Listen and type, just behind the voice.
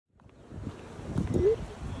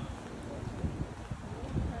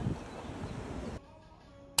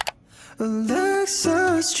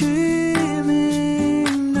Alexa's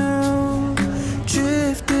dreaming now,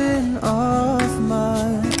 drifting off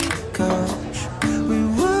my couch. We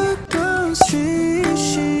walked down streets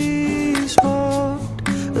she's walked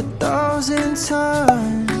 1,000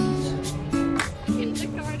 times.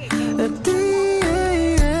 At 3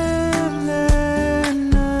 a.m. that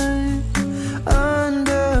night,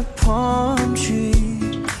 under palm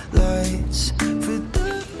tree lights. For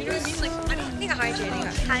the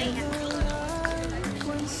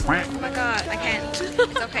Oh my god, I can't.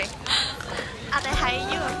 It's okay. 我哋喺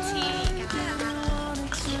U 次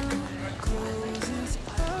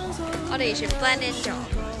我哋完全 blend in 咗，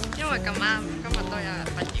因為咁啱今日都有人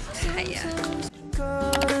畢業。係啊。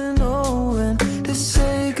gotta know when to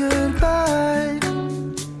say goodbye.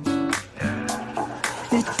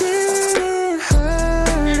 It didn't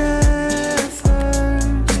hurt at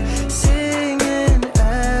first, singing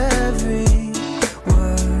every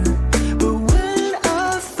word, but when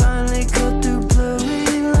I finally cut through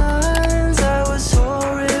blurry lines, I was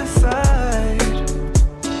horrified.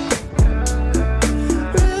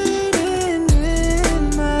 Raining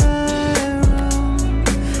in my room,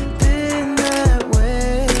 been that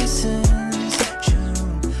way since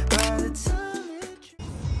June. By the time it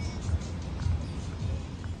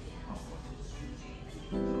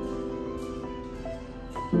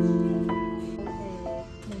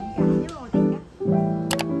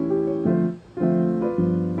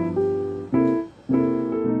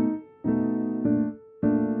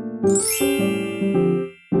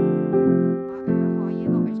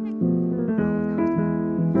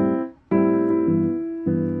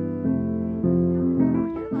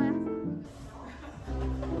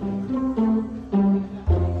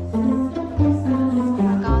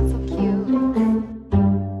God, so cute.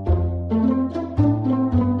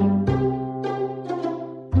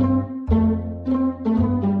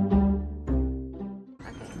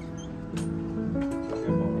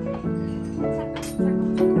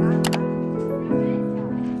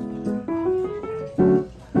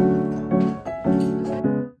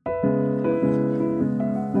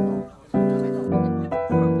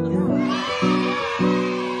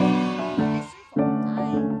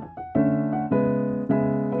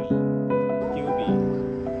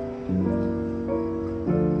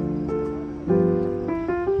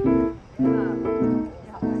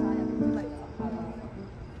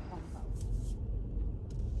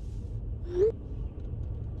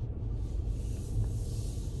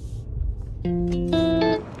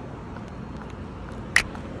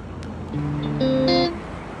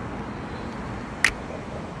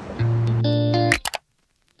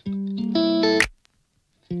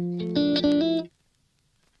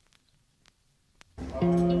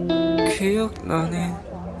 기억나는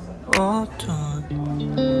어떤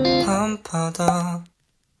밤바다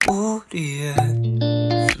우리의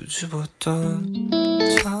수줍었던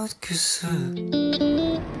첫 키스.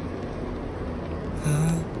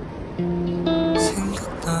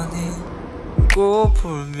 생각나니 울고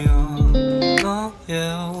불며 너의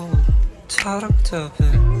옷 타락잡에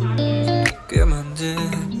늦게 만든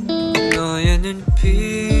너의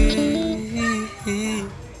눈빛.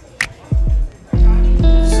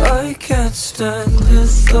 I can't stand the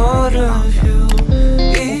thought of you,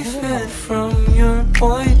 even from your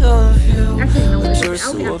point of view. 어쩔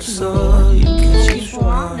수 없어, you can change your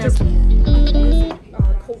mind.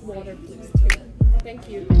 Cold water, please. Thank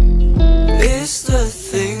you. It's the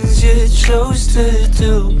things you chose to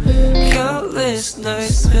do. Countless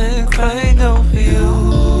nights been crying over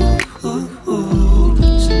you, but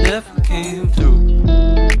you never came through.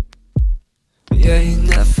 Yeah, you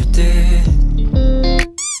never did.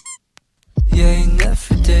 Yeah, you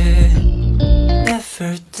never did.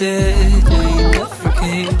 Never did. Yeah, you never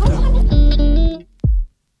came through.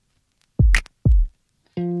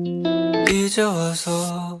 이제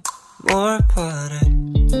와서 뭘 바래.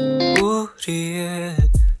 우리의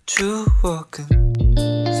추억은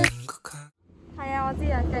생각한. 係啊，我知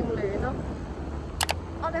啊，勁暖咯。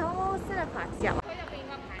我哋可唔可以先去排入？佢入邊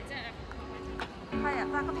個牌即係係啊，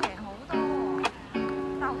但係個平好多喎，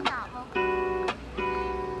但好雜咯。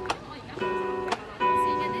我而家試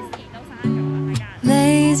緊啲時都閂咗啦，大家。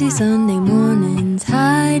Lazy Sunday mornings,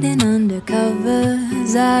 hiding under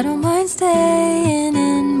covers. I don't mind staying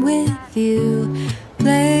in with you.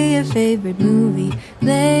 Play your favorite movie,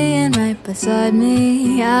 laying right beside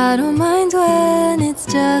me. I don't mind when it's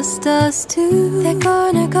just us two. That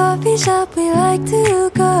corner coffee shop we like to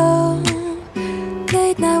go.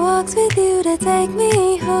 Late night walks with you to take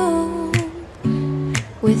me home.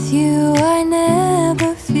 With you I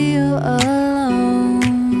never feel alone.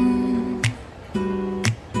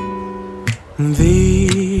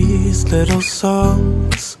 These little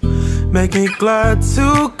songs make me glad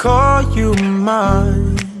to call you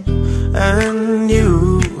mine. And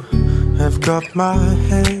you have got my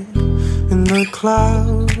head in the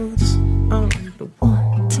clouds. 1,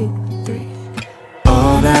 2, 3.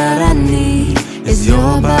 All that I need is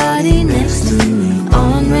your body next to me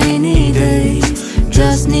on rainy days.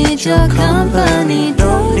 Just need your company,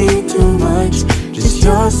 don't need too much. Just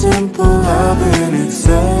your simple love and it's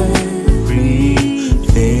everything.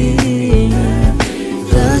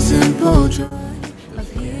 The simple joy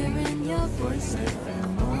of hearing your voice every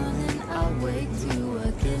morning. I wake to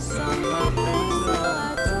a kiss on my face, so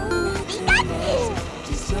I don't need you much.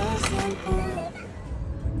 Just your simple love.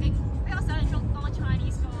 比較想象中多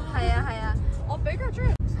Chinese 歌。係啊係啊，我比較中意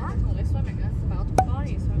同你 swimming 嘅，但我同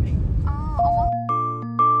Bonnie swimming。啊，我冇。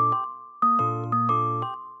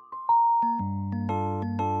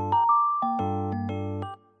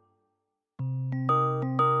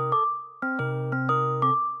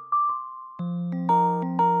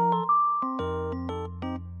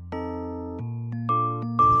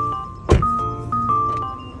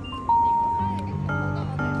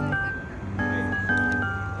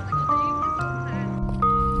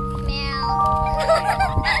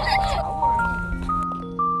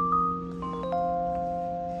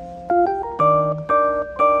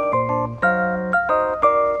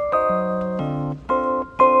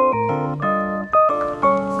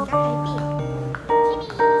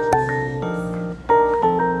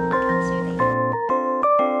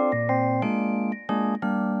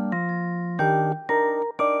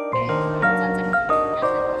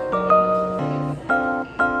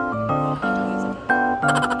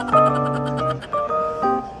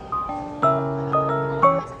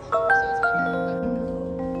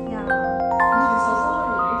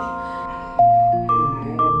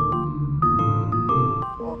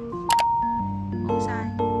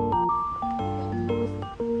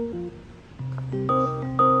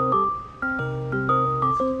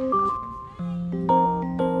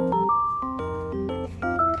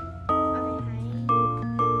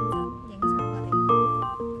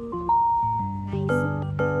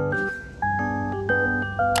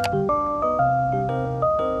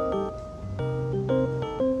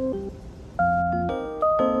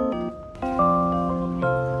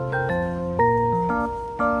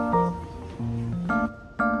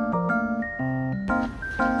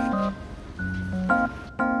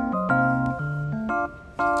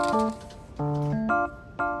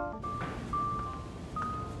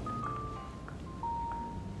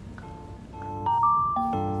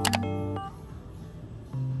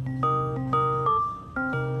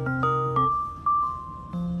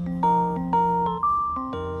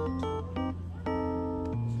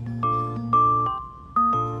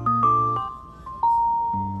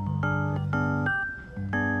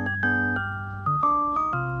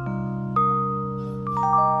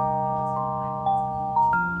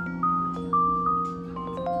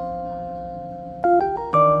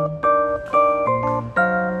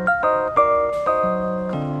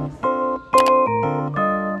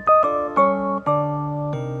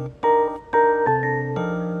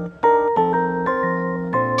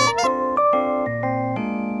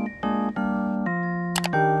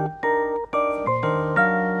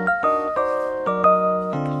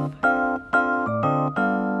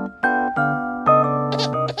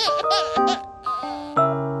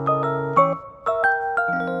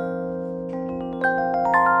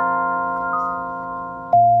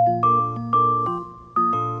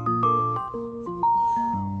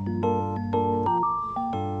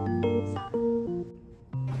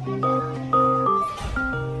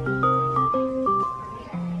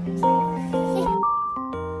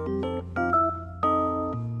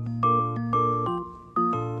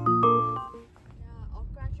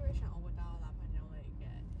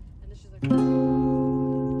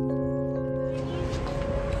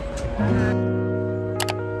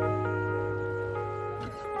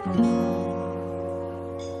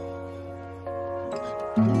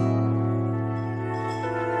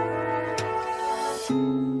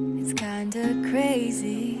It's kinda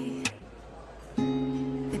crazy,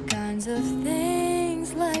 the kinds of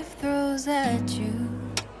things life throws at you.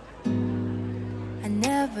 I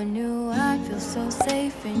never knew I'd feel so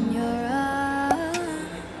safe in your eyes.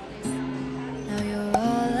 Now you're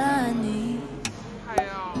all I need.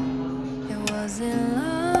 It wasn't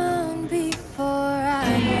long before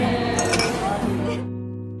I knew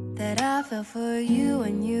that I fell for you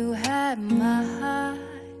and you had my heart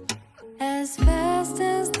as fast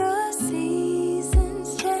as the